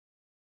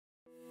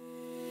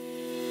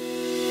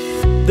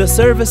The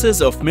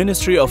services of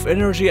Ministry of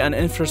Energy and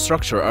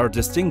Infrastructure are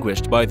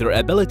distinguished by their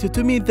ability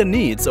to meet the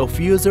needs of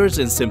users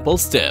in simple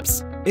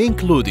steps,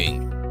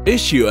 including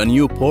issue a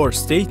new port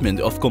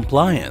statement of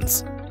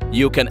compliance.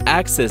 You can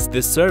access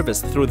this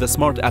service through the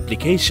smart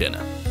application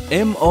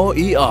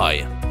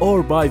MOEI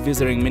or by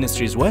visiting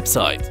Ministry's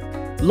website.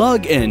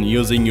 Log in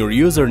using your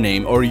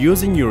username or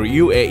using your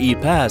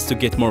UAE pass to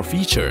get more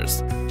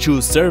features.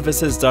 Choose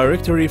Services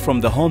directory from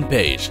the home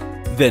page.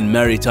 Then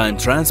Maritime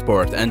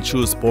Transport and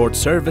choose Port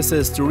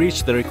Services to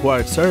reach the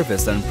required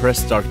service and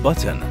press Start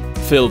button.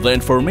 Fill the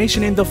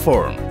information in the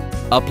form.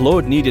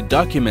 Upload needed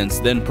documents,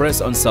 then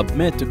press on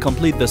Submit to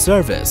complete the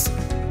service.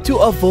 To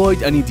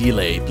avoid any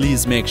delay,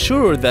 please make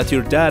sure that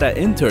your data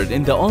entered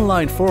in the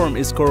online form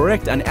is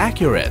correct and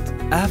accurate.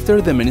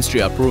 After the Ministry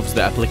approves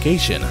the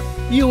application,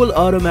 you will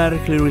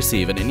automatically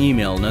receive an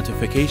email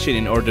notification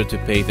in order to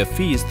pay the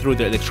fees through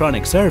the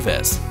electronic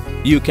service.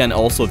 You can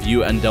also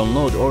view and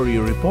download all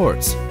your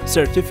reports,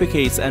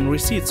 certificates and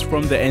receipts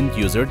from the end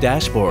user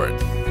dashboard.